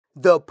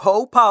The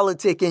Poe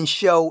Politicking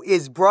Show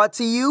is brought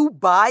to you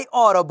by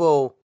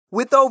Audible.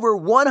 With over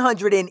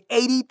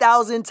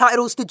 180,000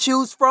 titles to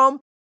choose from,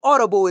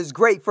 Audible is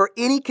great for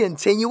any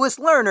continuous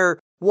learner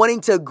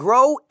wanting to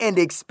grow and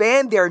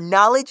expand their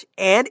knowledge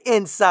and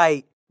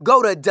insight.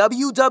 Go to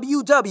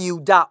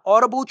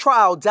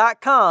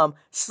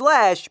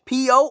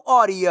www.audibletrial.com/PO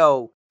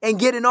Audio and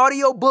get an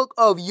audiobook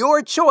of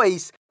your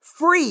choice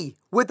free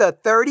with a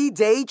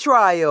 30-day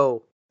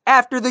trial.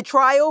 After the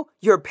trial,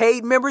 your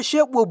paid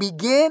membership will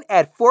begin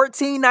at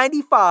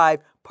 $14.95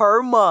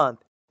 per month.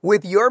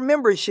 With your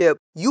membership,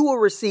 you will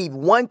receive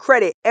 1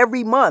 credit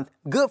every month,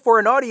 good for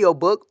an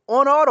audiobook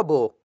on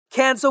Audible.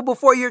 Cancel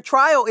before your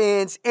trial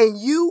ends and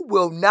you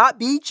will not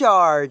be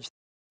charged.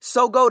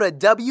 So go to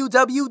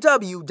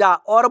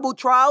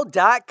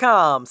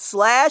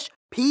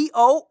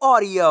www.audibletrial.com/PO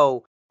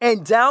Audio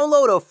and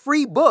download a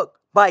free book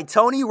by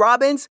Tony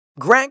Robbins,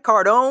 Grant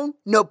Cardone,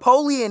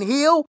 Napoleon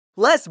Hill,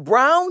 Les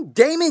Brown,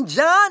 Damon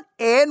John,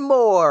 and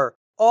more.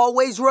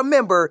 Always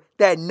remember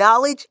that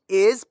knowledge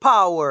is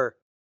power.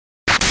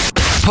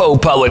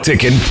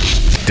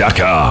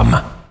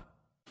 PoePoliticking.com.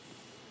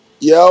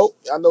 Yo,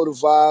 I know the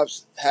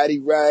vibes. Hattie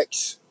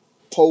Racks,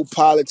 Poe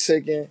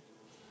Politicking,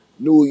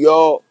 New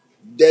York,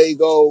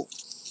 Dago,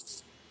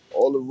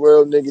 all the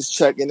real niggas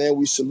checking in.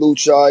 We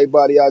salute y'all.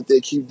 Everybody out there,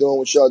 keep doing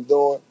what y'all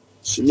doing.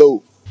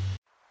 Salute.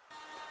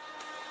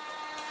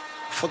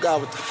 Forgot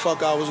what the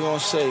fuck I was gonna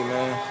say,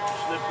 man.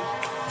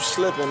 I'm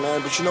slipping,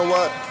 man. But you know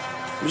what?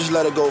 We just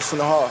let it go from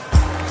the heart.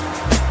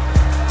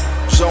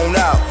 Zone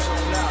out.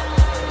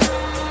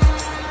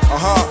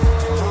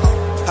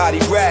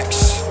 Hattie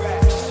Racks.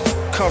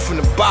 Come from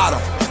the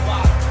bottom.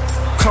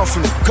 Come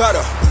from the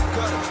gutter.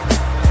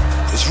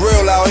 It's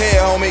real out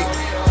here, homie.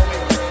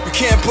 You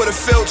can't put a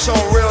filter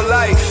on real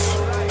life.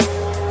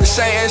 This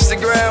ain't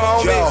Instagram,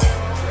 homie.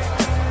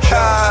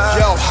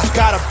 Yo, I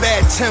got a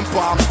bad temper.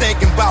 I'm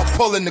thinking about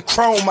pulling the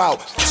chrome out.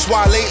 That's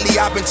why lately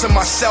I've been to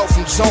myself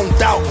and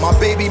zoned out. My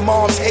baby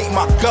moms hate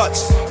my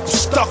guts. I'm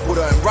stuck with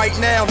her, and right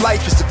now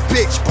life is a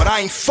bitch, but I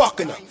ain't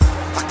fucking her.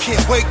 I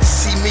can't wait to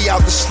see me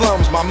out the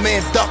slums. My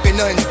man ducking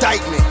the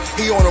indictment.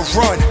 He on a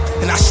run,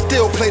 and I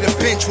still play the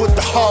bench with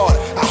the hard.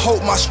 I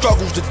hope my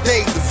struggles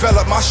today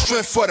develop my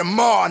strength for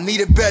tomorrow. I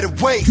need a better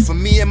way for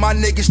me and my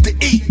niggas to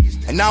eat.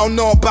 And I don't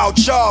know about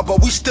y'all,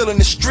 but we still in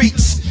the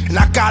streets. And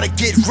I gotta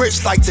get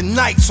rich like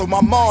tonight so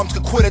my moms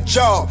could quit a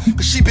job.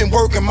 Cause she been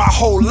working my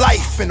whole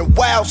life. In a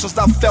while since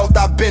I felt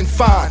I've been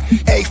fine.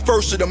 Every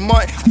first of the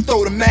month, I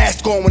throw the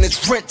mask on when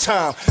it's rent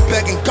time.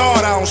 Begging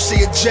God I don't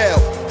see a jail.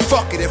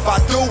 Fuck it, if I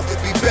do,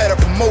 it'd be better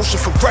promotion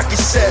for record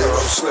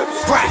sales.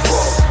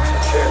 Rats.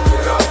 Can't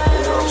get up,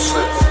 you know I'm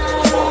slipping.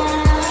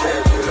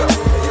 Can't get up,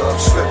 you know I'm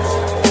slipping.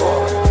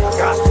 I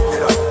got to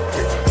get up,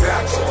 get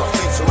back to my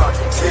feet so I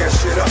can tear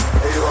shit up.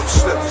 You know I'm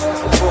slipping.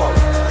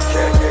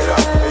 Can't get up,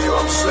 you know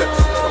I'm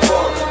slipping.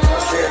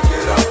 Can't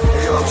get up,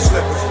 you know I'm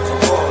slipping.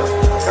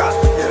 I got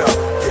to get up,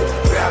 get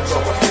back to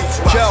my feet so I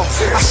can tear shit up.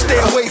 I stay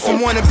away from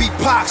wannabe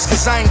pops,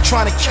 cause I ain't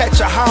trying to catch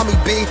a homie,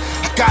 B.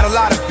 I got a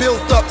lot of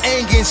built up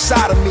anger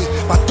inside of me.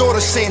 My daughter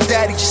saying,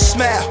 Daddy, just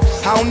smile.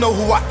 I don't know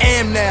who I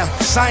am now,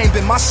 cause I ain't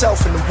been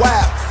myself in a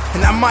while.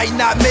 And I might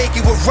not make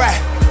it with rap,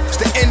 cause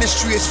the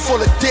industry is full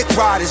of dick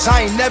riders.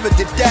 I ain't never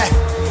did that.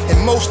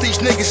 And most of these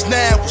niggas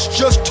now is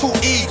just too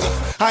eager.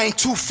 I ain't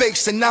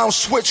two-faced and I don't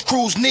switch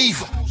crews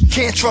neither.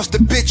 Can't trust the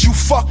bitch you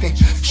fucking.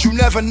 You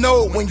never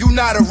know when you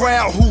not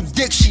around who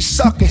dick she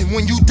sucking. And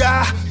when you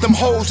die, them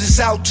hoes is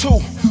out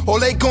too. All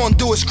they gon'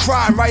 do is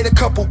cry and write a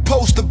couple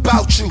posts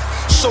about you.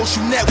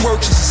 Social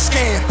networks is a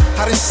scam.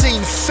 I done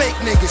seen fake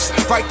niggas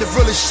write the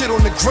realest shit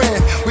on the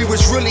gram. We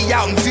was really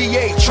out in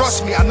VA,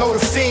 trust me, I know the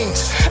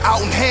fiends.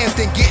 Out in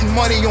Hampton getting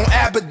money on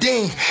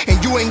Aberdeen.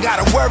 And you ain't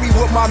gotta worry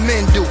what my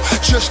men do.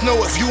 Just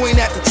know if you ain't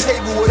at the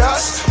table with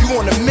us, you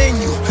on the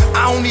menu.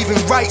 I don't even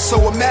write,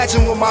 so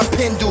imagine what my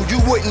pen do. You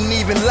wouldn't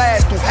even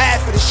last through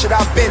half of the shit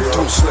I've been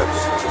through. I'm slipping,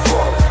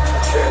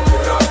 can't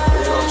get up, you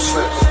know I'm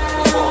slipping.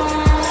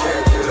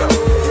 Can't get up, you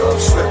know I'm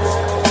slipping. I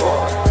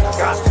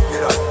got to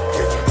get up,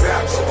 get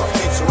back to my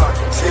feet so I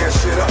can tear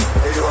shit up.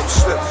 You know I'm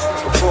slipping.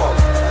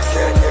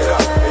 Can't get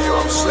up, you know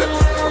I'm slipping.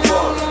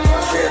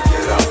 Can't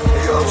get up,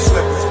 you know I'm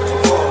slipping.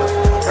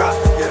 I got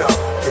to get up,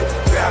 get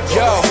back to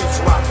my feet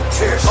so I can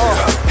tear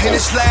shit up. In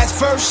this last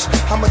verse,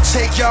 I'ma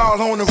take y'all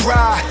on a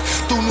ride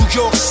through New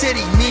York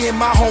City, me and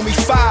my homie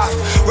Five.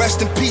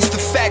 Rest in peace to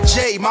Fat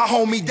J, my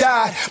homie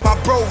died. My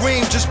bro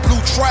Reem just blew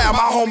trial,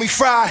 my homie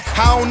Fried.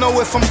 I don't know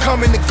if I'm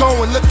coming to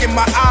go and look in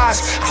my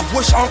eyes. I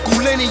wish Uncle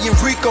Lenny and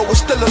Rico was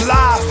still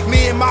alive.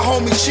 Me and my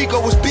homie Chico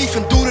was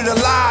beefing due to the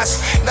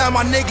lies. Now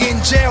my nigga in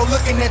jail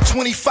looking at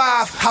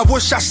 25. I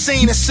wish I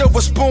seen a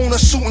silver spoon, a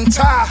suit and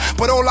tie,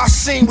 but all I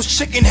seen was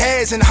chicken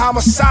heads and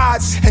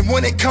homicides. And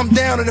when it come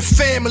down to the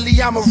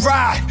family, I'ma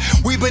ride.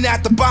 We've been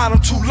at the bottom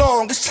too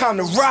long, it's time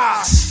to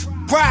rise.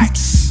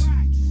 Racks.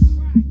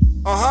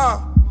 I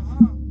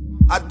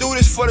do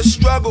this for the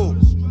struggle.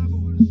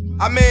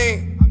 I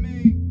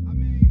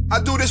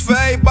do this for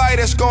everybody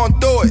that's going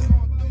through it.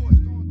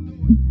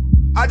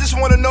 I just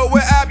wanna know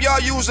what app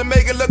y'all use to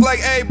make it look like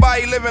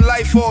everybody living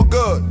life for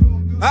good.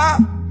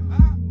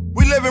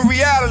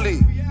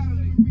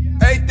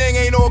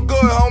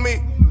 good,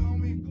 homie.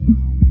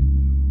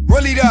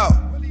 Really though.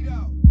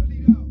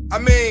 I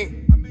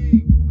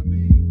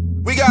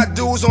mean, we got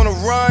dudes on the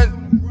run.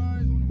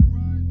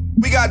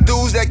 We got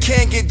dudes that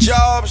can't get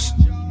jobs.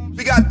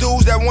 We got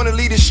dudes that want to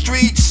leave the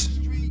streets.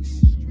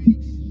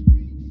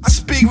 I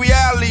speak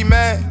reality,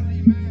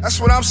 man. That's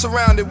what I'm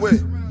surrounded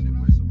with.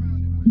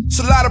 It's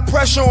a lot of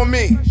pressure on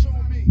me.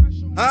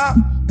 Huh?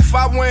 If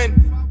I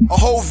win, a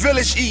whole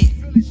village eat.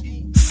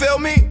 Feel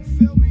me?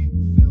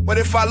 But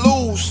if I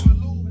lose,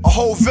 a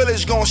whole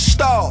village gon'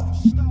 starve.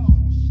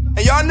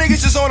 And y'all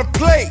niggas is on the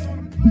plate.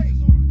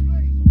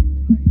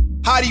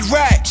 Hottie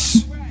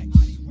racks.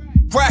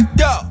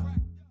 Racked up.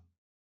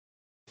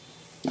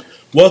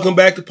 Welcome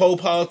back to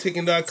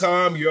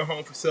PolePoliticking.com, your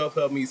home for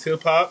self-help meets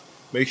hip-hop.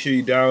 Make sure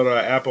you download our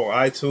app on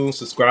iTunes,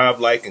 subscribe,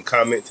 like, and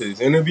comment to this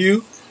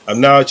interview.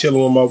 I'm now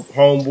chilling with my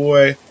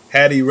homeboy,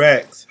 Hattie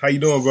Racks. How you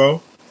doing,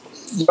 bro?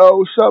 Yo,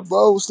 what's up,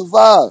 bro? What's the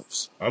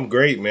vibes? I'm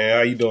great, man.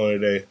 How you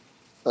doing today?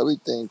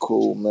 Everything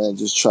cool, man.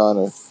 Just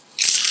trying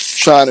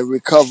to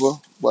recover,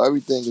 but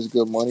everything is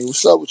good, money.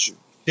 What's up with you?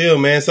 Chill,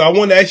 man. So I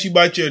wanted to ask you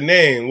about your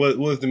name. What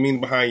was the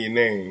meaning behind your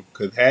name?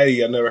 Because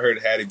Hattie, I never heard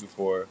of Hattie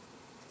before.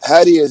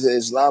 Hadi is an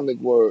Islamic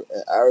word.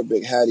 In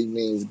Arabic, Hadi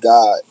means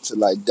God, to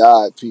like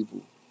guide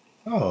people.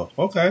 Oh,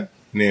 okay.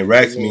 And then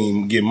Racks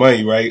mean get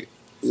money, right?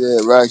 Yeah,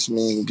 racks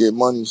mean get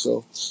money.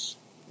 So,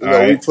 you know, All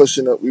right.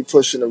 we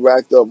pushing the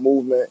racked up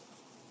movement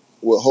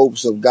with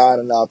hopes of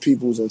guiding our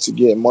peoples and to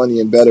get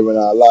money and bettering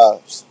our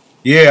lives.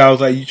 Yeah, I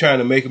was like, you trying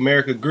to make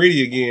America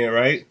gritty again,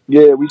 right?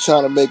 Yeah, we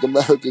trying to make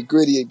America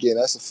gritty again.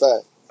 That's a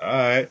fact. All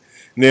right.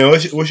 Now,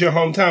 what's your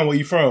hometown? Where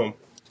you from?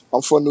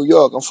 I'm from New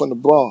York. I'm from the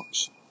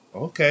Bronx.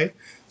 Okay.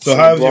 So From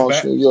how the was your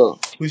Bronx, New York.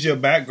 who's your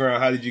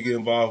background? How did you get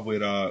involved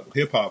with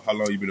hip hop? How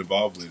long you been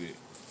involved with it?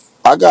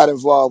 I got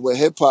involved with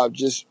hip hop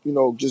just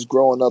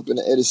growing up in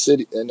the inner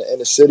city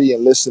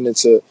and listening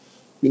to,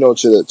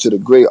 to the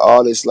great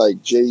artists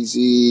like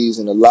Jay-Z's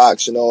and the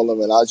Lox and all of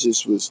them, and I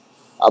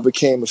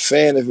became a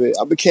fan of it.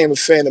 I became a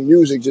fan of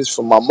music just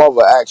from my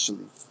mother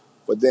actually,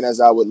 but then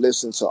as I would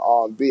listen to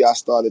R&B, I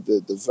started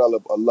to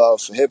develop a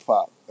love for hip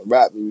hop and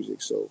rap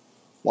music. So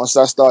once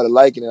I started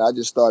liking it, I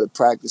just started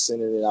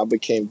practicing it, and I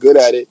became good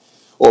at it,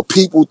 or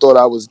people thought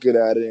I was good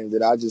at it, and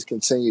then I just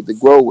continued to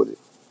grow with it.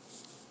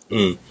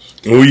 Mm.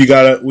 And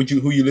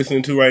who you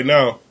listening to right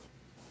now?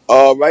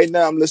 Right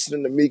now I'm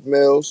listening to Meek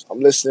Mills. I'm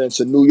listening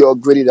to New York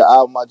Gritty, the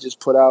album I just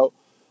put out.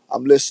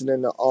 I'm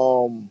listening to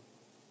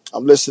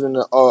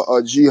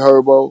G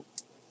Herbo,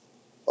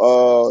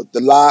 the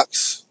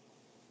Lox.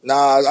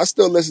 Nah, I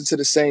still listen to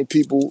the same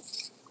people.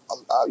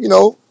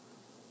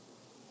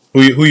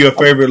 Who your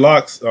favorite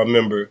Locks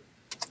member?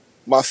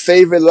 My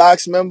favorite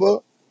Lox member.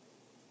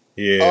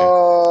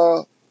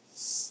 Yeah.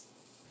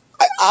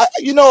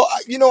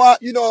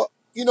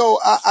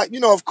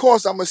 Of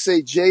course I'm gonna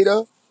say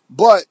Jada,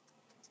 but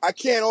I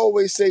can't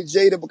always say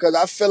Jada because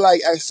I feel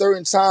like at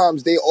certain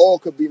times they all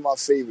could be my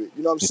favorite.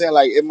 You know what I'm saying?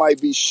 Like it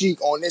might be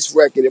Chic on this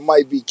record, it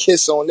might be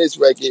Kiss on this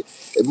record,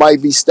 it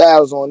might be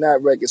Styles on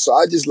that record. So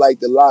I just like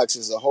the Lox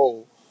as a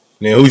whole.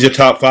 Now, who's your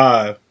top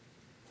 5?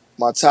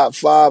 My top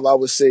 5, I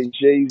would say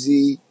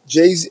Jay-Z.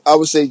 I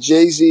would say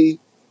Jay-Z,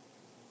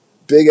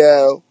 Big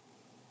L,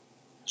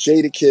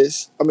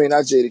 Jadakiss. I mean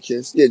not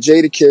Jadakiss. Yeah,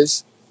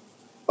 Jadakiss,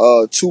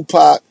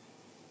 Tupac,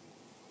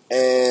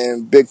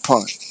 and Big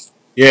Pun.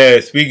 Yeah,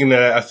 speaking of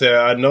that, I said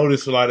I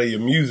noticed a lot of your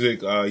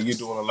music. You're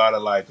doing a lot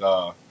of like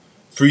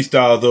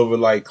freestyles over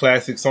like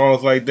classic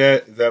songs like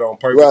that. Is that on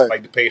purpose, Right.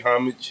 like to pay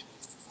homage?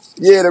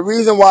 Yeah, the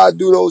reason why I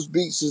do those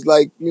beats is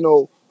like,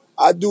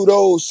 I do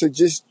those to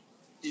just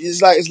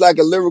it's like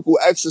a lyrical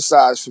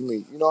exercise for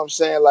me. You know what I'm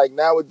saying? Like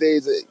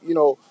nowadays,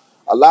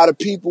 a lot of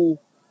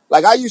people,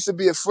 like I used to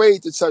be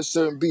afraid to touch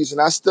certain beats, and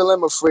I still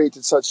am afraid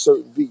to touch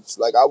certain beats.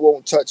 Like I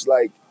won't touch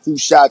like Who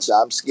Shot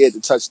Ya? I'm scared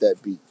to touch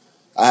that beat.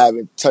 I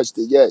haven't touched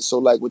it yet. So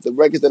like with the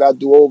record that I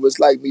do over, it's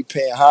like me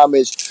paying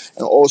homage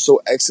and also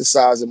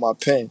exercising my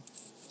pen.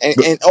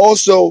 And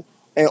also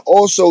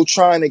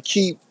trying to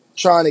keep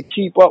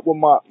up with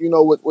my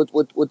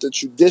with the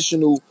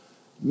traditional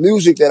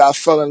music that I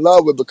fell in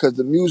love with, because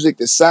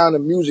the sound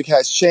of music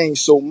has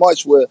changed so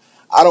much where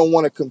I don't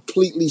want to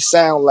completely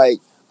sound like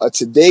a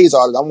today's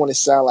artist. I want to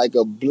sound like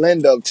a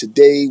blend of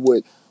today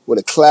with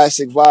a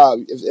classic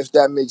vibe, if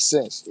that makes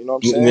sense. You know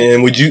what I'm saying?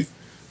 Man, would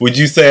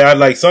you say I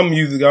like some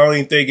music? I don't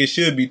even think it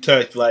should be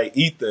touched, like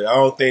Ether. I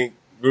don't think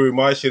Rui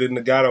Mars should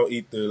have got on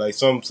Ether. Like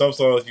some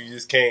songs you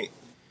just can't.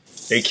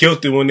 They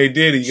killed it when they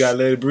did it. You gotta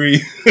let it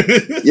breathe.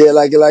 Yeah,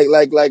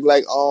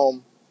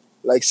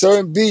 like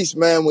certain beats,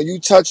 man. When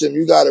you touch them,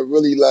 you gotta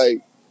really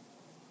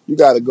you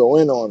gotta go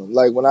in on them.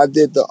 Like when I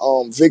did the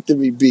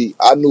Victory beat,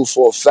 I knew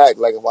for a fact,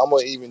 like if I'm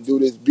gonna even do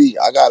this beat,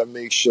 I gotta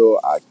make sure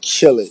I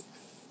kill it,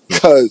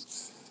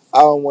 cause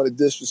I don't want to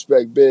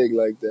disrespect Big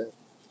like that.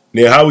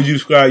 Now, how would you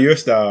describe your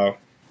style?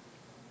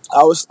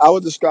 I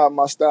would describe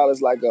my style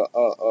as like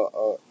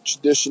a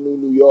traditional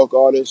New York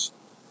artist,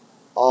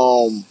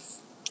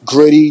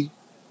 gritty,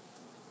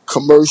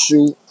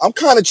 commercial. I'm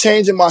kind of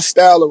changing my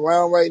style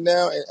around right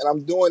now, and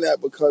I'm doing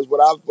that because what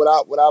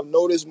I've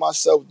noticed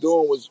myself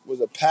doing was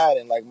a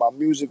pattern. Like my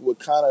music would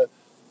kind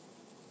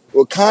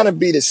of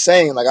be the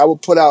same. Like I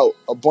would put out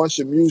a bunch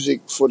of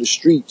music for the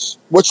streets,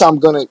 which I'm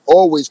gonna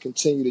always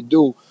continue to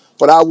do.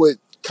 But I would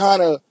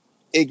kind of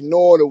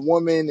ignore the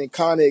woman and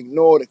kind of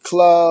ignore the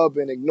club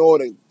and ignore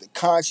the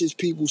conscious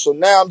people. So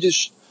now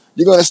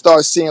you're gonna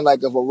start seeing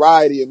like a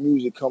variety of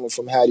music coming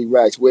from Hattie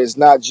Racks, where it's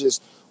not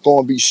just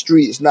gonna be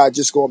street. It's not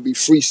just gonna be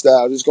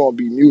freestyle. It's gonna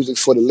be music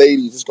for the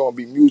ladies. It's gonna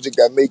be music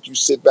that make you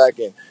sit back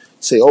and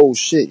say, "Oh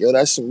shit, yo,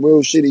 that's some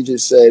real shit he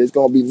just said." It's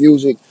gonna be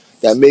music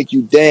that make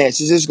you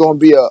dance. It's just gonna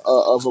be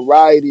a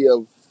variety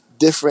of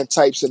different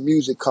types of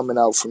music coming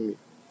out from me.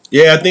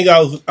 Yeah, I think I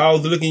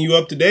was looking you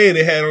up today.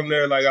 They had on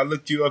there like I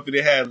looked you up and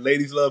they had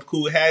 "Ladies Love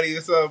Cool Hattie"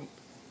 or something.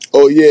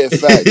 Oh yeah,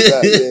 facts,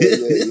 fact,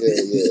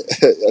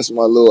 yeah. That's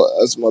my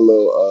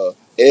little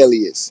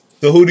alias.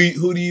 So who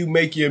do you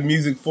make your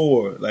music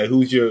for? Like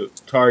who's your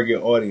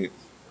target audience?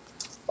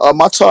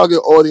 My target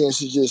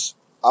audience is just,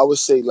 I would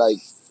say, like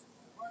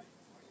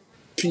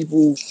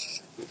people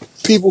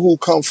people who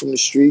come from the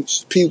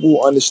streets, people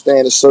who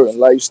understand a certain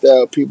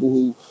lifestyle,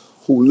 people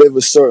who live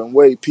a certain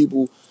way,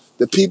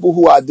 the people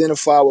who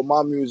identify with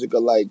my music are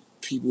like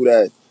people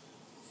that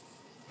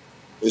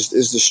is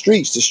the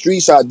streets. The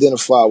streets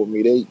identify with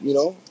me.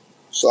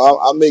 So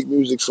I make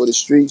music for the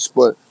streets.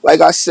 But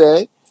like I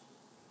said,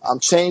 I'm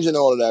changing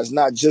all of that. It's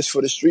not just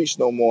for the streets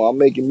no more. I'm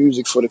making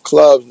music for the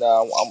clubs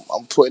now.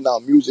 I'm putting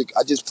out music.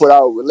 I just put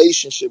out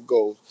Relationship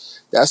Goals.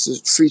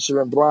 That's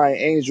featuring Brian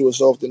Angel.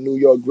 It's off the New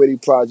York Gritty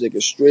Project,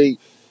 a straight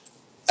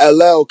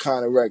LL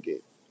kind of record.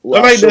 I Where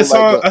I like show that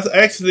like song.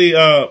 I actually,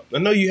 I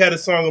know you had a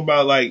song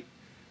about like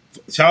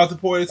child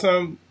support or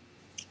something.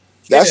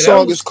 that Yeah, that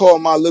song was. is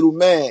called My Little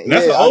Man. And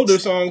that's an Yeah, older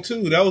song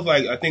too. That was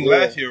like I think yeah.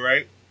 last year,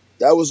 right?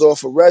 That was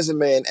off a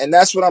Resume, and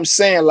that's what I'm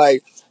saying.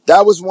 Like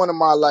that was one of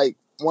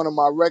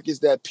my records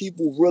that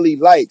people really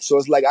like. So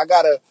it's like I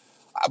gotta,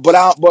 but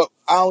I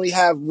only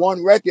have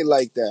one record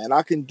like that, and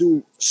I can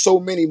do so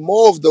many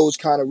more of those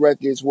kind of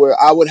records where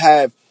I would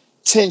have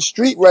 10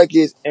 street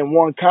records and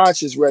one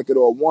conscious record,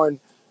 or one,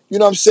 you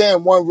know what I'm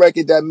saying, one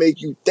record that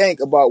make you think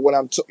about what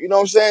you know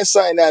what I'm saying,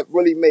 something that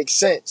really makes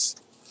sense.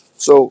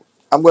 So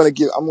I'm gonna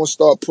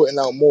start putting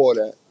out more of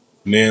that.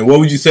 Man, what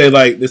would you say?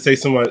 Like, let's say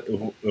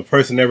someone, a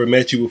person never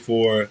met you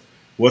before.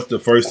 What's the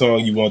first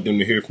song you want them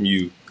to hear from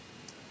you?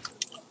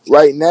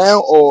 Right now,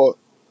 or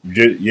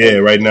Yeah,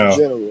 right in now.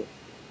 general,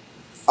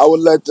 I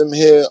would let them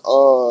hear.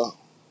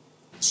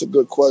 It's a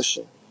good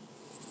question.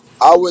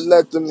 I would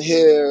let them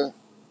hear.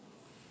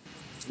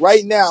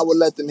 Right now, I would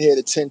let them hear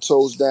the 10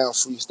 Toes Down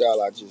freestyle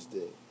I just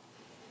did.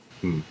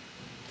 And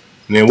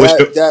then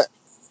That,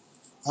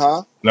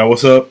 huh? now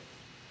what's up?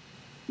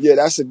 Yeah,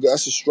 that's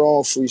a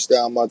strong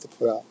freestyle I'm about to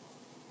put out.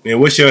 And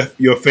what's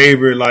your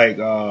favorite like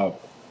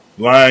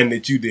line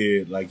that you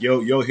did? Like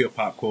your hip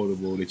hop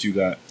quotable that you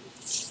got?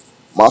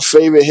 My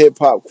favorite hip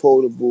hop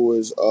quotable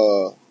is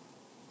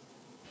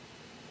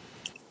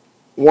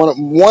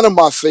one of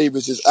my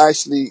favorites is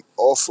actually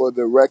off of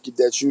the record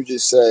that you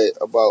just said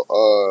about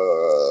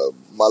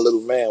My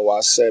Little Man.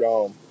 While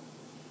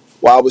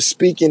I was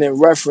speaking in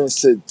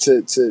reference to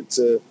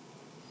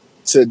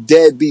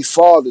deadbeat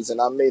fathers,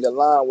 and I made a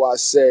line where I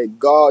said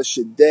God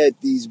should dead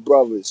these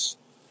brothers,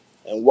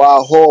 and why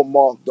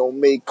Hallmark don't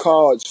make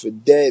cards for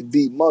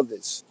deadbeat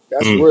mothers.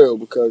 That's Mm, real,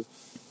 because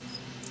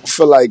I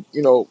feel like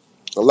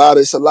a lot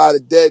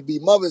of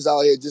deadbeat mothers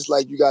out here, just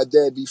like you got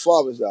deadbeat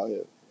fathers out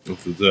here.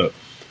 that's what's up.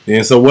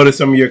 And so, what are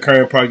some of your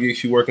current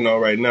projects you're working on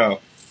right now?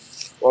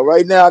 Well,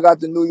 right now I got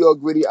the New York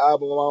Gritty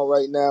album out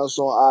right now. It's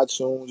on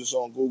iTunes, it's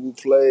on Google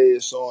Play,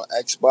 it's on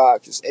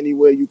Xbox, it's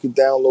anywhere you can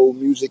download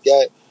music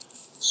at.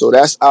 So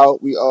that's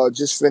out. We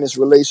just finished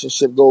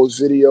Relationship Goals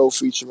video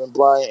featuring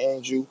Brian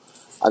Angel.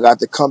 I got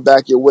the Come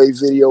Back Your Way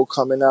video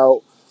coming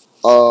out.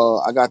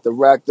 I got the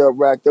Racked Up.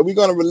 We're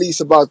gonna release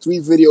about 3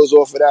 videos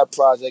off of that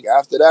project.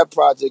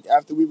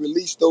 After we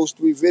release those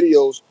 3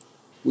 videos,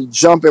 we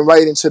jumping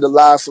right into the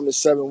Live from the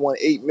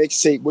 718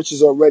 mixtape, which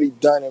is already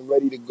done and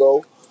ready to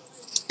go.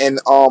 And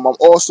I'm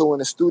also in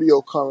the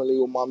studio currently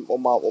with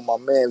my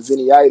man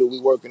Vinny Idol. We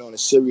working on a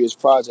serious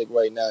project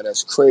right now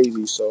that's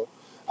crazy. So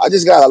I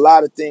just got a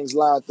lot of things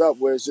lined up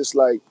where it's just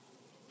like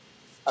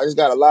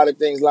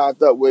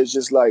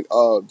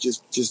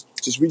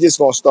we just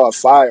gonna start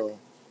firing.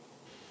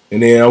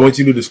 And then I want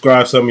you to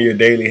describe some of your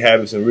daily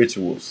habits and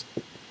rituals.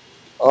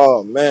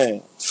 Oh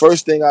man.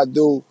 First thing I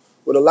do,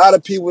 what a lot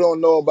of people don't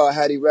know about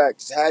Hattie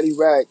Racks. Hattie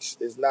Racks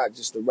is not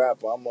just a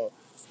rapper. I'm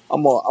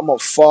a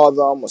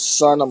father, I'm a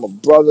son, I'm a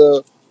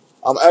brother,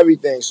 I'm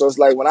everything. So it's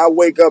like when I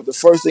wake up, the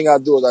first thing I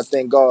do is I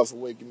thank God for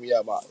waking me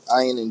up.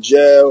 I ain't in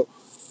jail.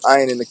 I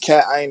ain't in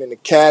the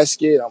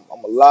casket.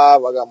 I'm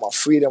alive. I got my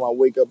freedom. I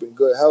wake up in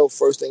good health.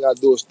 First thing I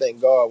do is thank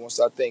God. Once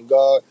I thank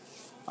God,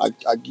 I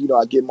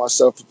get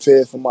myself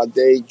prepared for my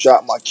day,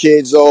 drop my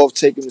kids off,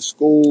 take them to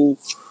school.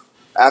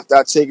 After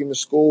I take them to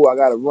school, I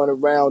gotta run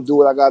around, do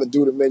what I gotta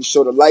do to make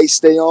sure the lights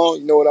stay on.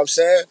 You know what I'm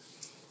saying?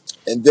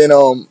 And then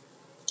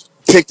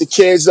pick the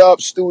kids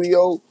up,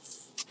 studio.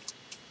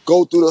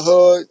 go through the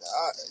hood.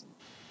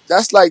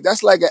 That's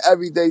like an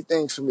everyday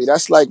thing for me.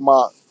 That's like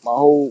my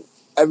whole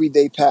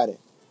everyday pattern.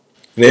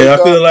 Man, I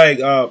Wake feel up. like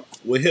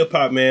with hip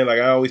hop, man, like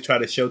I always try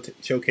to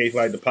showcase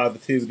like the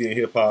positivity in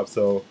hip hop.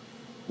 So,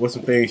 what's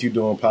some things you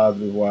doing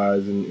positive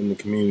wise in the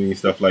community and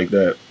stuff like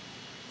that?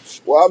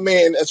 Well, I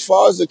mean, as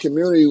far as the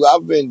community,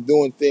 I've been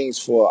doing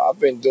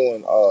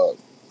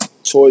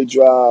toy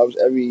drives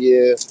every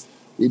year.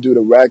 We do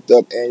the racked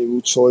up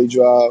annual toy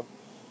drive.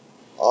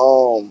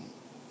 Um,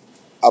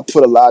 I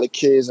put a lot of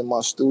kids in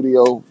my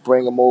studio,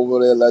 bring them over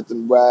there, let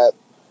them rap.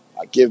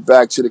 I give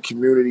back to the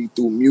community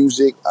through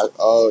music. A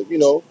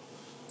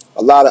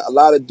lot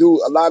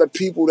of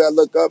people that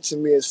look up to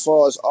me as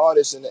far as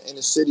artists in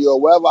the city or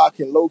wherever I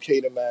can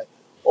locate them at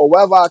or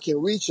wherever I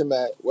can reach them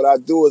at. What I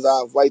do is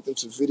I invite them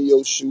to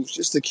video shoots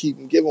just to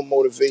give them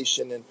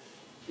motivation and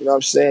you know what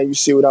I'm saying. You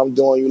see what I'm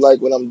doing, you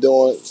like what I'm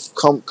doing.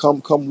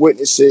 Come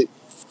witness it,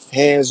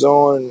 hands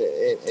on,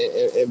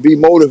 and be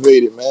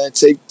motivated, man.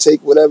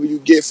 Take whatever you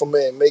get from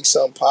it and make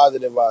something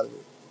positive out of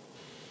it.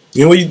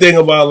 You know what you think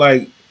about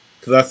like?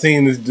 Cause I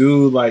seen this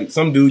dude like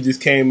some dude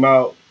just came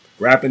out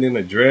rapping in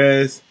a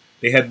dress.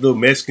 They had the little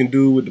Mexican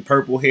dude with the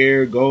purple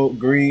hair, gold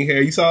green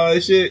hair. You saw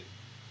that shit?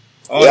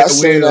 All Yeah, I that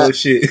seen that. weirdo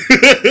shit.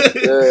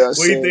 Yeah, I What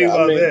do you seen think that.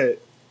 about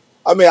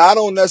that? I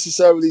don't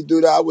necessarily do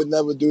that. I would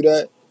never do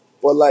that.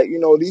 But like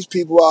these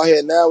people out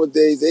here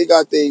nowadays, they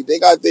got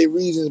their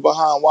reasons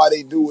behind why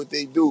they do what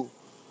they do.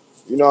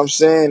 You know what I'm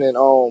saying?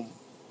 And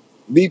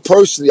me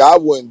personally, I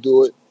wouldn't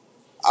do it.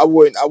 I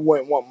wouldn't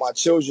want my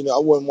children. I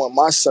wouldn't want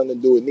my son to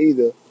do it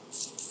neither.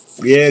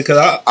 Yeah, cause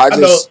I I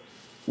know just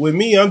with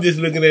me, I'm just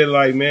looking at it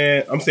like,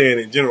 man, I'm saying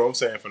in general, I'm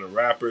saying from the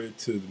rapper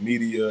to the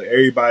media,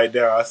 everybody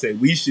down. I say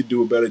we should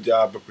do a better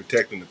job of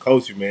protecting the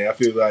culture, man. I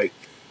feel like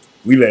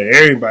we let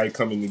everybody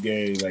come in the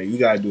game. Like we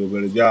gotta do a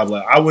better job.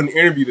 Like I wouldn't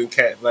interview them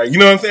cats. Like you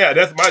know what I'm saying?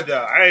 That's my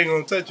job. I ain't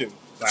gonna touch them.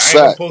 Like I ain't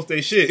gonna fact. post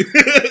their shit. You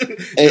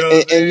And know what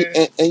I'm and you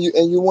saying?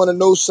 and you want to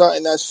know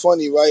something that's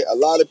funny, right? A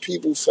lot of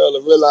people fail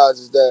to realize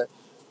is that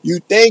you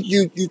think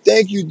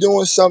you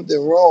doing something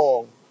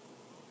wrong,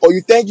 or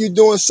you think you're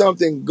doing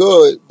something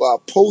good by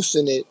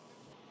posting it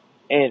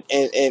and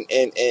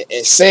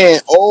saying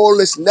all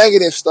this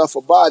negative stuff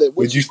about it,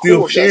 But which you is still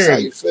cool if that's how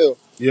sharing you it. feel.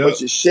 Yep.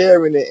 But you're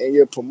sharing it and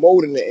you're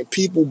promoting it, and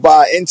people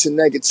buy into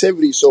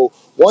negativity. So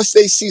once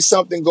they see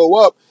something go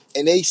up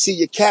and they see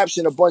your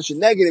caption a bunch of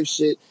negative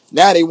shit,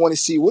 now they want to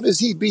see what is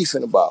he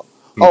beefing about.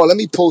 Oh, let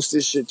me post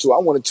this shit too. I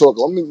want to talk.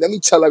 Let me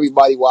tell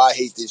everybody why I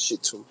hate this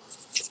shit too.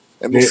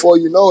 And Yeah. before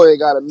you know it, it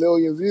got 1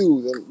 million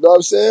views. And, you know what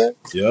I'm saying?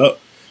 Yep.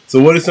 So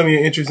what are some of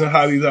your interests and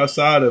hobbies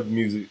outside of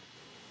music?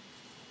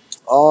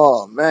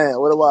 Oh man,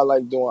 what do I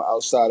like doing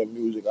outside of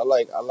music? I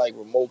like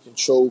remote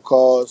control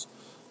cars.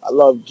 I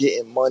love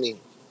getting money.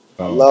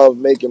 I Oh, love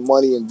making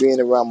money and being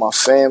around my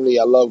family.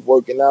 I love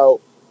working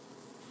out.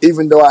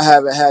 Even though I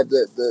haven't had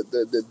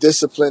the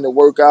discipline to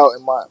work out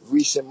in my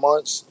recent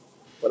months,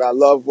 but I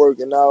love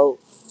working out.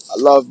 I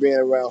love being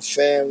around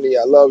family.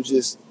 I love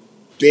just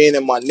being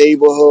in my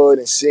neighborhood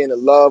and seeing the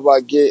love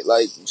I get,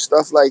 like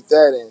stuff like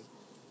that. And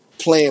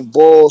playing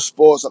ball,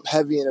 sports. I'm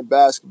heavy into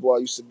basketball. I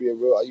used to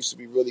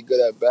be really good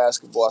at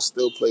basketball. I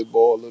still play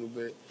ball a little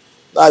bit.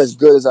 Not as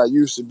good as I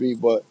used to be,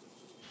 but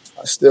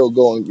I still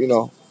go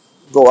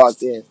out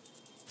there and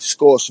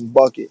score some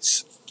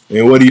buckets.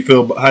 and what do you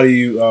feel? How do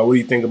you? What do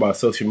you think about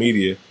social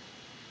media?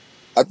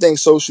 I think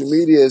social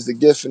media is the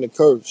gift and the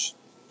curse.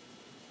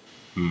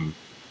 Hmm.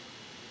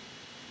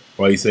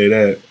 Why you say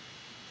that?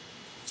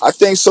 I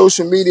think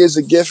social media is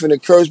a gift and a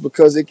curse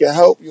because it can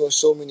help you in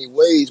so many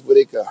ways, but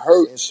it can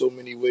hurt in so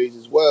many ways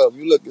as well. If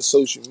you look at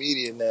social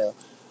media now,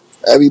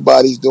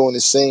 everybody's doing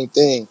the same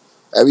thing.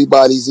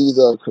 Everybody's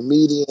either a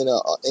comedian, an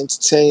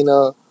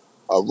entertainer,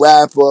 a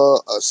rapper,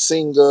 a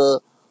singer,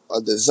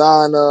 a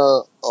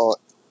designer, or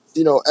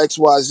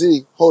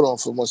XYZ. Hold on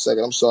for 1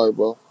 second. I'm sorry,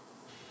 bro.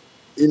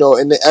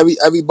 And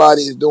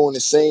everybody is doing the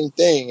same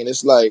thing, and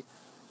it's like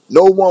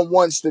no one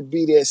wants to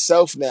be their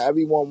self now.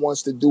 Everyone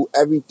wants to do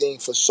everything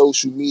for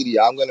social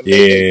media. I'm gonna make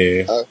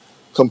Yeah, a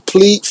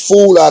complete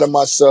fool out of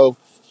myself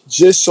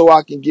just so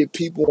I can get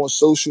people on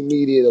social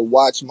media to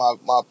watch my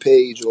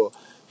page or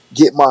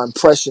get my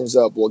impressions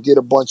up or get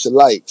a bunch of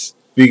likes.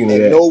 speaking of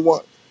And that, no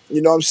one,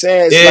 you know what I'm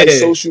saying? It's like yeah,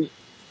 social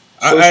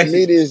I social actually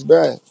media is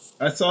bad.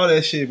 I saw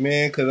that shit,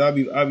 man, because I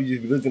be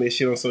just looking at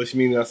shit on social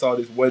media. And I saw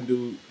this one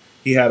dude.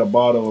 He had a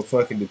bottle of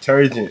fucking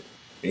detergent,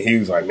 and he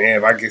was like, "Man,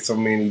 if I get so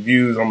many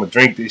views, I'm gonna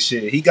drink this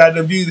shit." He got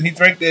the views, and he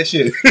drank that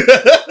shit.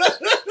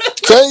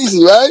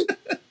 Crazy, right?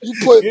 You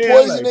put Yeah, I'm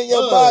poison like, in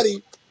your fuck.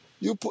 body.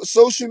 You put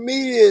social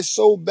media is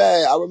so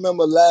bad. I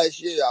remember last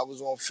year I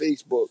was on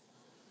Facebook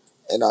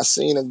and I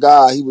seen a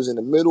guy. He was in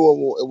the middle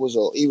of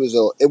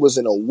it was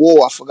in a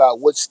war. I forgot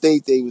what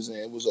state they was in.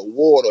 It was a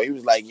war though. He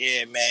was like,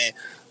 "Yeah, man,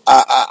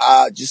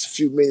 I just a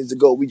few minutes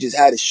ago we just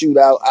had a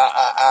shootout.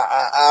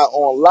 I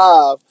on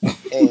live,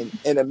 and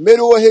in the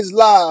middle of his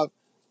live,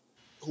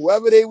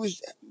 whoever they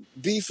was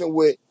beefing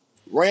with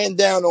ran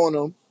down on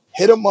him,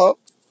 hit him up,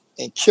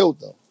 and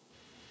killed him."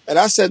 And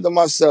I said to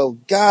myself,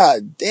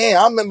 God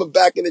damn, I remember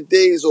back in the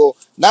days, or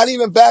not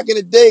even back in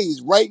the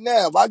days, right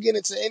now, if I get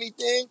into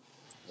anything,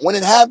 when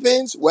it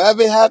happens,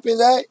 wherever it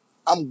happens at,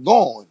 I'm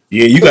gone.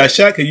 Yeah, you got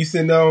shot because you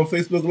sitting there on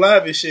Facebook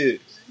Live and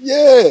shit.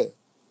 Yeah,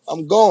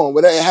 I'm gone.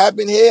 Whatever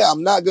happened here,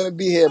 I'm not gonna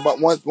be here.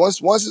 But once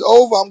it's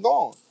over, I'm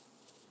gone.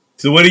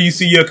 So where do you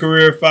see your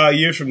career 5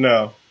 years from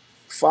now?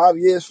 5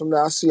 years from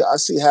now, I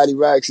see Hattie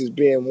Rax as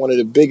being one of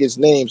the biggest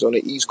names on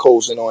the East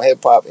Coast and on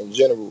hip hop in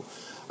general.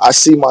 I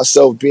see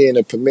myself being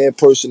a premier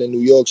person in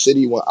New York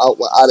City when out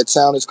of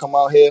towners come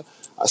out here.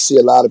 I see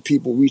a lot of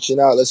people reaching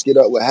out. Let's get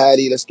up with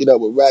Hattie. Let's get up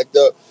with Racked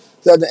Up.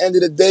 So at the end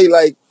of the day,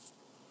 like,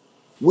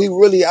 we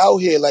really out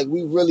here. Like,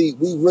 we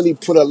really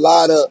put a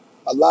lot of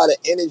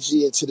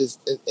energy into this,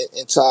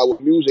 into our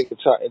music,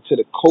 into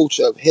the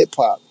culture of hip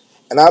hop.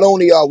 And not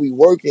only are we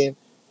working,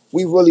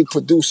 we really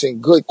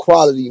producing good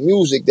quality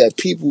music that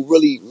people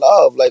really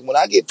love. Like, when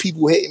I get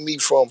people hitting me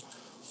from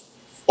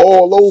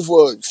all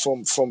over,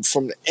 from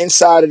the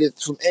inside of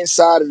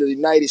the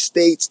United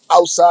States,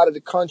 outside of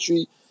the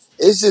country,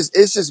 it's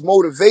just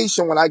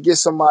motivation when I get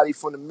somebody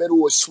from the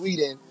middle of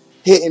Sweden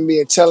hitting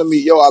me and telling me,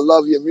 yo, I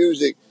love your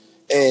music,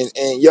 and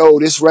yo,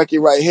 this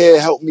record right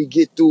here helped me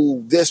get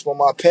through this when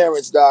my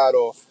parents died.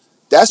 Or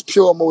that's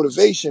pure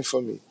motivation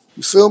for me.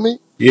 You feel me?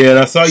 Yeah, and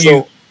I saw you.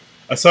 So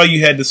I saw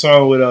you had the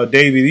song with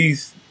David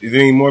East. Is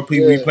there any more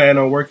people you yeah. plan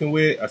on working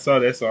with? I saw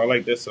that song. I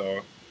like that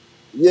song.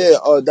 Yeah,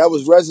 that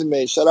was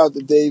Resume. Shout out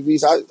to Dave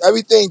East.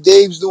 Everything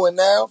Dave's doing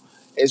now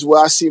is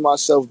where I see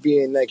myself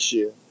being next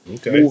year.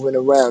 Okay. Moving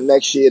around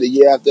next year, the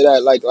year after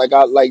that.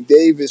 Like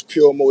Dave is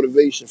pure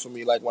motivation for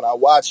me. Like, when I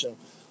watch him,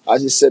 I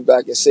just sit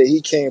back and say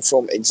he came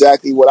from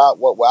exactly where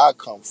I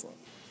come from.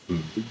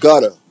 The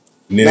gutter.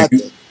 And then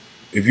Nothing.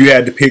 if you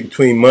had to pick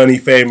between money,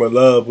 fame, or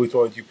love, which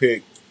one would you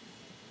pick?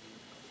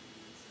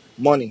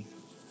 Money.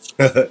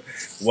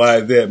 Why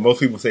is that? Most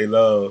people say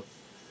love.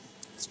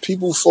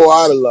 People fall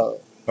out of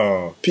love.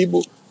 Oh.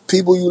 People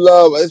you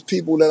love, it's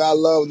people that I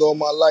loved all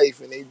my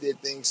life, and they did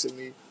things to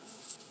me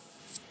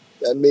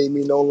that made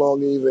me no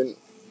longer even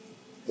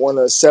want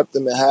to accept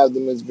them and have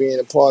them as being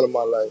a part of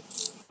my life.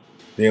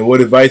 Then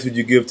what advice would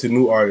you give to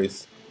new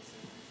artists?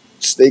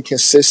 Stay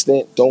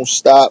consistent. Don't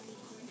stop.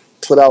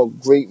 Put out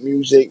great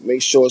music.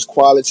 Make sure it's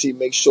quality.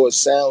 Make sure it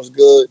sounds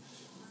good.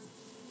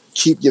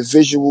 Keep your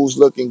visuals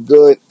looking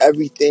good.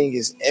 Everything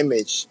is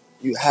image.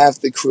 You have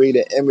to create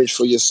an image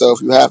for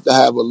yourself. You have to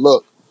have a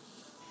look.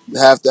 You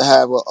have to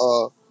have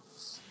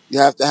you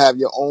have to have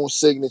your own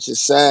signature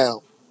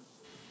sound.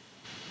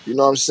 You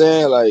know what I'm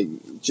saying? Like,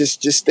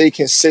 just stay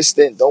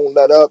consistent. Don't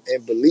let up,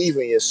 and believe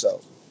in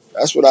yourself.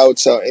 That's what I would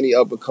tell any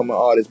up and coming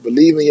artist.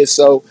 Believe in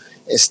yourself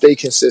and stay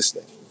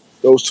consistent.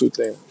 Those two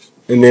things.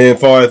 And then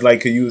as far as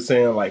like, cause you were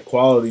saying like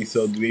quality,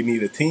 so do they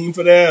need a team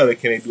for that, or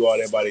can they do all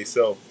that by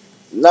themselves?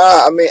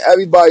 Nah, I mean,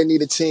 everybody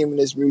need a team in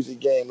this music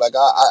game. Like,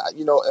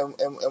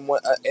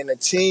 and a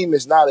team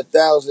is not a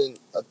thousand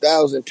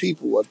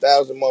people,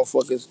 1,000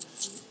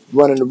 motherfuckers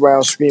running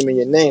around screaming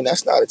your name.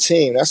 That's not a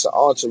team. That's an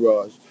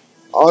entourage.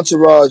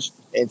 Entourage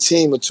and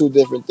team are two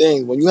different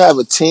things. When you have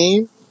a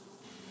team,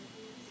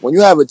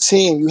 you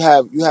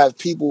have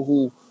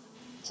people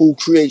who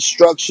create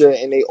structure,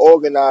 and they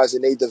organize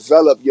and they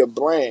develop your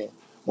brand.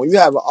 When you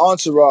have an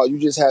entourage, you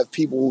just have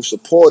people who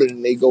support it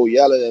and they go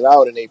yelling it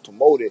out and they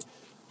promote it.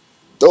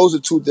 Those are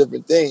two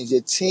different things. Your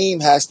team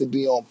has to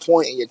be on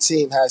point, and your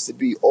team has to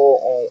be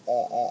all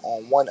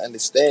on one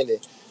understanding.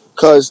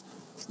 Because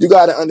you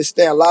got to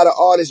understand, a lot of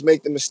artists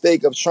make the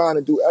mistake of trying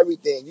to do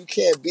everything. You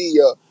can't be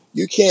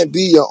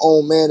your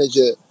own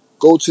manager.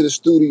 Go to the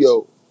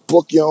studio,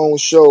 book your own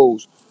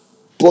shows,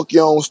 book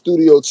your own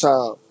studio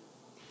time,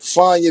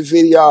 find your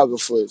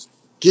videographers,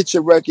 get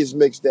your records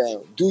mixed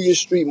down, do your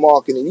street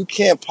marketing. You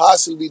can't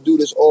possibly do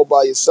this all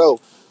by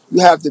yourself. You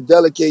have to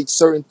delegate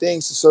certain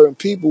things to certain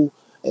people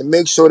and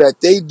make sure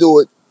that they do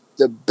it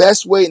the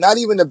best way, not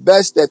even the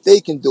best that they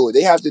can do it.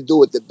 They have to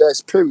do it the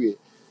best, period.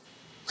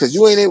 Because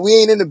we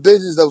ain't in the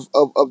business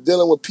of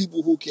dealing with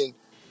people who can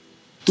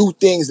do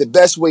things the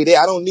best way.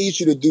 I don't need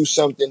you to do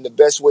something the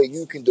best way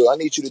you can do it. I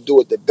need you to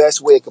do it the best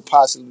way it could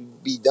possibly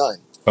be done.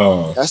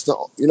 That's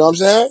you know what I'm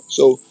saying?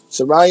 So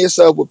surround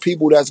yourself with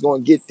people that's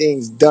going to get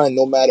things done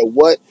no matter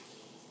what.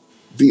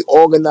 Be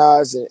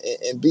organized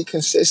and be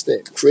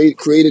consistent. Create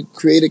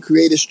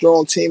a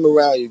strong team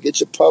around you. Get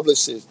your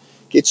publicists.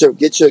 Get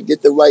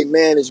the right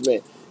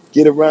management.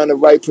 Get around the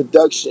right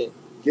production.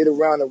 Get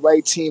around the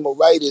right team of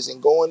writers,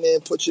 and go in there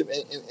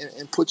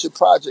and put your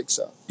projects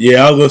up.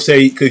 Yeah, I was gonna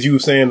say because you were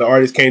saying the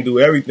artist can't do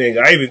everything.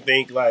 I even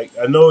think like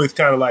I know it's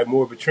kind of like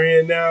more of a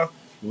trend now.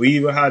 We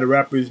even how the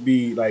rappers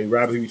be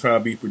trying to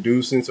be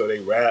producing, so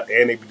they rap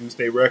and they produce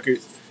their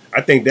records.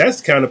 I think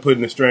that's kind of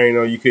putting a strain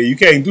on you. Cause you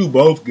can't do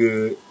both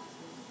good.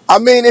 I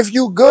mean, if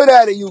you good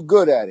at it, you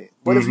good at it.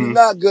 But if you're Mm-hmm.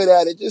 not good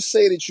at it, just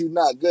say that you're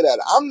not good at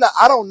it.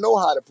 I don't know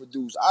how to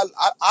produce.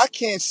 I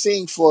can't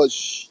sing for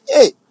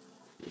shit.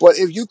 But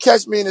if you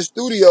catch me in the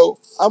studio,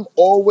 I'm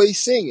always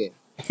singing.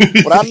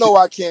 But I know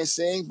I can't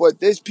sing. But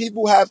there's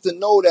people have to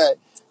know that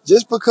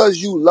just because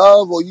you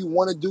love or you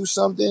want to do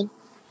something,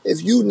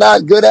 if you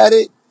not good at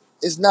it,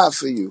 it's not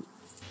for you.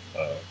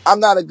 I'm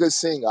not a good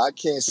singer. I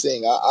can't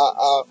sing.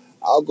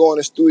 I'll go in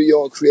the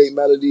studio and create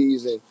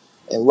melodies and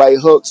write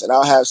hooks, and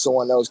I'll have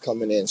someone else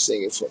coming in and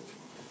sing it for me.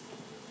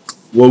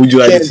 What would you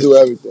like Can't to do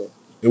everything.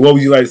 And what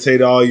would you like to say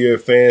to all your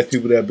fans,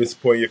 people that have been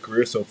supporting your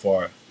career so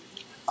far?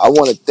 I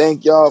want to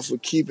thank y'all for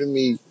keeping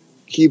me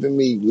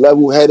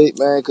level headed,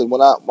 man. Because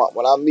when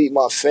I meet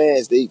my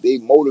fans, they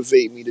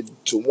motivate me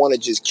to want to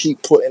just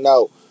keep putting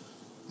out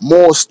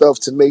more stuff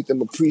to make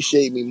them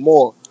appreciate me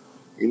more.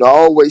 You know, I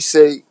always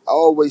say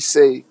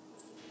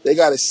they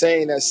got a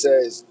saying that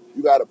says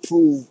you got to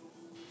prove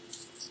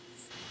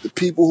the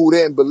people who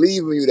didn't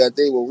believe in you that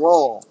they were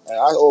wrong. And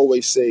I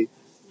always say,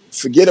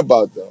 forget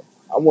about them.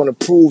 I want to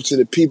prove to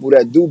the people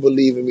that do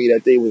believe in me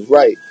that they was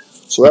right.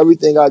 So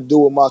everything I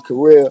do in my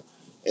career,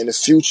 in the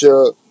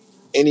future,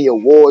 any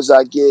awards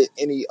I get,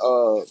 any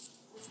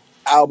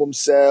album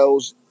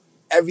sales,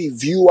 every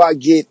view I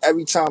get,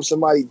 every time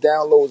somebody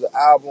downloads an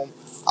album,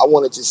 I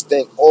want to just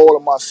thank all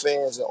of my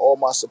fans and all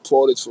my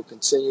supporters for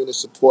continuing to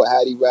support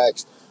Hattie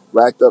Racks,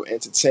 Racked Up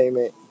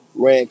Entertainment,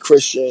 Rand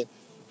Christian,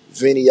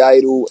 Vinny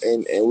Idol,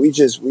 and we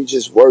just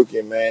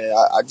working, man. And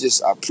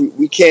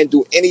we can't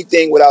do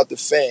anything without the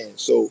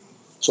fans. So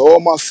to all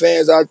my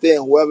fans out there,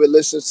 and whoever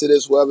listens to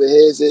this, whoever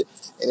hears it,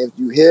 and if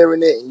you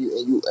hearing it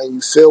and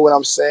you feel what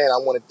I'm saying, I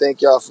want to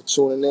thank y'all for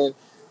tuning in.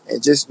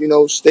 And just,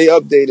 stay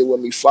updated with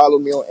me. Follow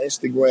me on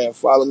Instagram.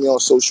 Follow me on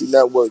social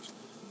networks.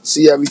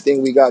 See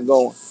everything we got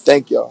going.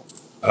 Thank y'all.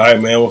 All right,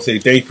 man. I want to say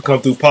thank you for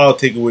coming through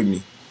politicking with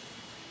me.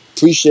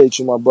 Appreciate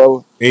you, my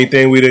brother.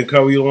 Anything we didn't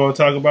cover you want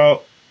to talk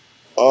about?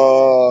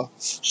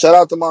 Shout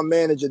out to my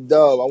manager,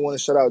 Dove. I want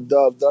to shout out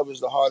Dove. Dove is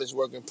the hardest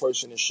working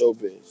person in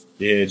showbiz.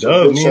 Yeah, So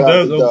Dove. Me and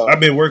Dove. Dove.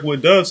 I've been working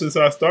with Dove since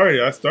I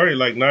started. I started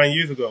like 9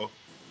 years ago.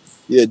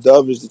 Yeah,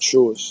 Dove is the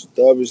truest.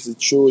 Dove is the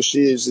truest.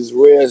 She is as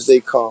rare as they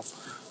come.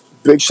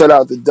 Big shout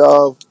out to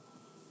Dove.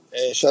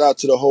 And shout out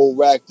to the whole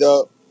Racked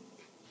Up.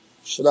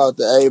 Shout out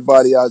to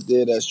everybody out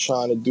there that's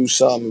trying to do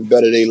something and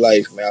better their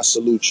life, man. I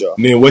salute y'all.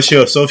 And then what's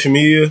your social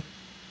media?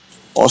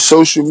 On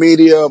social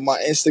media, my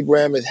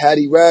Instagram is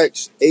Hattie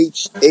Racks,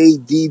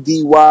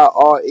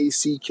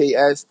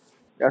 HADDYRACKS.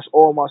 That's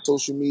all my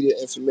social media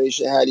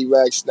information. Hattie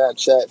Racks,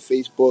 Snapchat,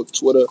 Facebook,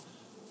 Twitter,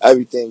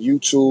 everything,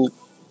 YouTube.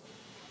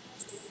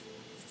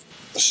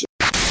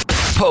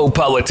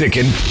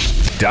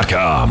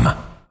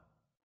 PoePoliticking.com.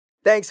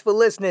 Thanks for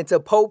listening to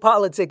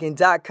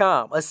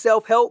PoePoliticking.com, a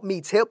self-help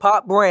meets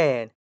hip-hop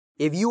brand.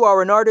 If you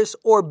are an artist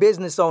or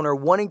business owner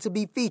wanting to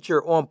be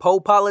featured on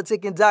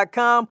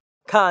PoePoliticking.com,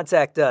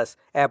 contact us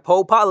at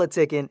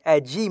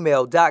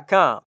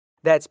PoePoliticking@gmail.com.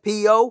 That's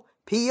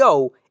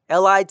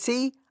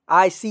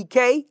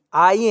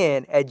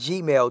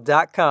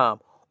PoePolitickin@gmail.com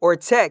or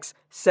text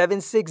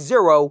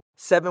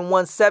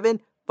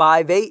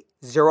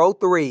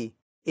 760-717-5803.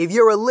 If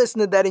you're a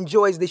listener that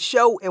enjoys the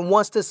show and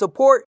wants to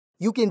support,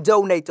 you can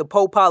donate to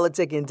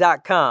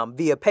PoePoliticking.com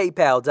via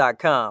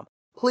PayPal.com.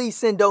 Please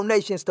send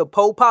donations to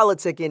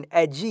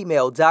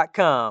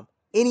PoePoliticking@gmail.com.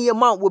 Any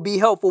amount will be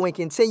helpful in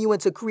continuing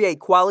to create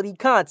quality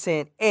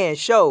content and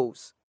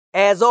shows.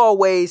 As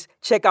always,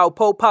 check out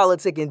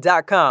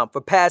PoePoliticking.com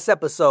for past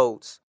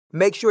episodes.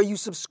 Make sure you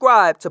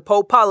subscribe to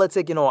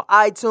PoePoliticking on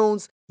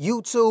iTunes,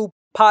 YouTube,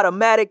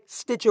 Podomatic,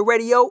 Stitcher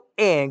Radio,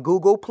 and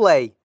Google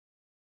Play.